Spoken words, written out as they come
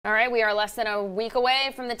All right, we are less than a week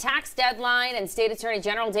away from the tax deadline, and State Attorney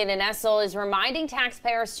General Nessel is reminding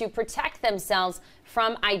taxpayers to protect themselves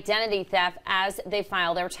from identity theft as they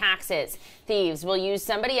file their taxes. Thieves will use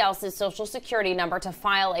somebody else's social security number to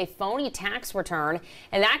file a phony tax return,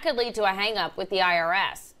 and that could lead to a hang-up with the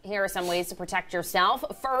IRS. Here are some ways to protect yourself.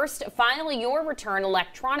 First, file your return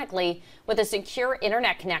electronically with a secure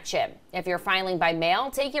internet connection. If you're filing by mail,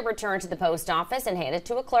 take your return to the post office and hand it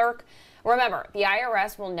to a clerk. Remember, the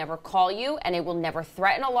IRS will never call you, and it will never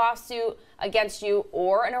threaten a lawsuit against you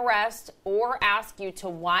or an arrest or ask you to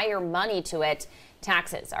wire money to it.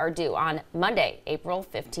 Taxes are due on Monday, April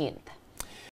 15th.